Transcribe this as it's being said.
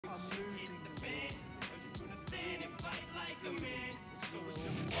Welcome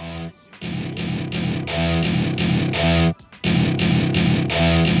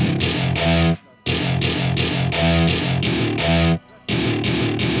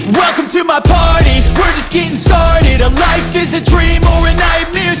to my party, we're just getting started. A life is a dream or a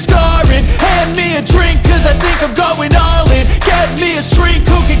nightmare scarring. Hand me a drink cause I think I'm going all in. Get me a shrink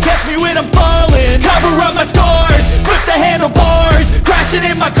who can catch me when I'm falling. Cover up my scars, flip the handlebars. Crashing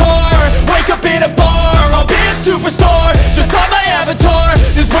in my car, wake up in a bar. I'll be a superstar, just on my avatar.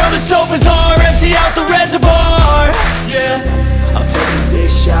 This world is so bizarre, empty out the reservoir. Yeah, I'm taking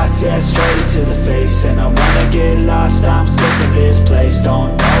 6 shots, yeah, straight to the face. And I wanna get lost, I'm sick of this place.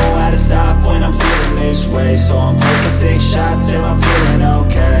 Don't know how to stop when I'm feeling this way. So I'm taking 6 shots till I'm feeling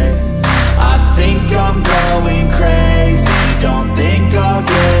okay. I think I'm going crazy, don't think I'll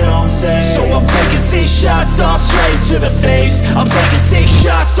get home safe. So I'm taking 6 shots, all straight to the face. I'm taking 6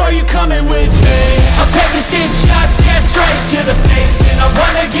 shots, are you coming with me? I'm taking 6 shots, yeah, straight to the face. And I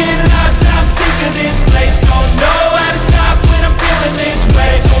wanna get lost, I'm sick of this place. Don't know how to stop when I'm feeling this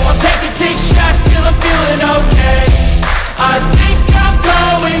way. So I'm taking 6 shots till I'm feeling okay. I think I'm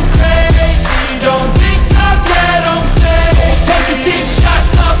going crazy, don't think I'll get home safe. So I'm taking 6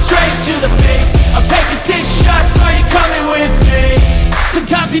 shots, all straight to the face. I'm taking 6 shots, are you coming with me?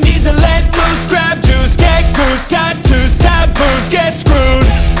 Sometimes you need to let loose, grab juice, get goose, tattoos, taboos, get screwed.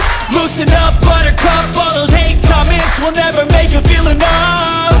 Loosen up, buttercup, all those hate comments will never make you feel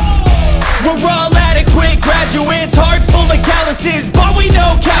enough. We're all adequate graduates, heart full of calluses, but we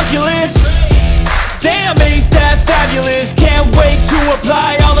know calculus. Damn, ain't that fabulous? Can't wait to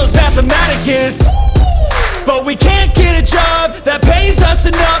apply all those mathematicus. But we can't get a job that pays us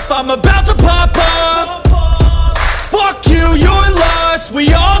enough. I'm about to pop off. Fuck you, you're lost.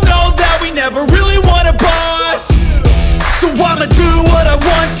 We all know that we never really want a boss. So I'ma do what I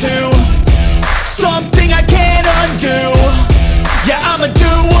want to, something I can't undo. Yeah, I'ma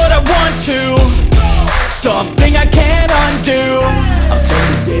do what I want to, something I can't undo. I'm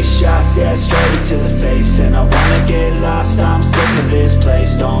taking 6 shots, yeah, straight to the face. And I wanna get lost, I'm sick of this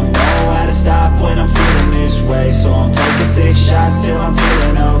place. Don't know how to stop when I'm feeling this way. So I'm taking 6 shots till I'm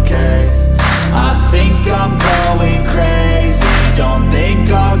feeling okay. I think I'm going crazy, don't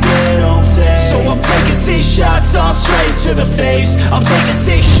think I'll get home safe. So I'm taking 6 shots, all straight to the face. I'm taking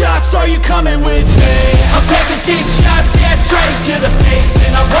 6 shots, are you coming with me? I'm taking 6 shots, yeah, straight to the face.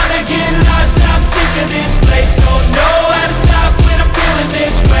 And I wanna get lost, I'm sick of this place. Don't know how to stop when I'm feeling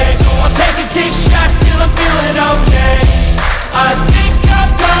this way. So I'm taking 6 shots till I'm feeling okay. I think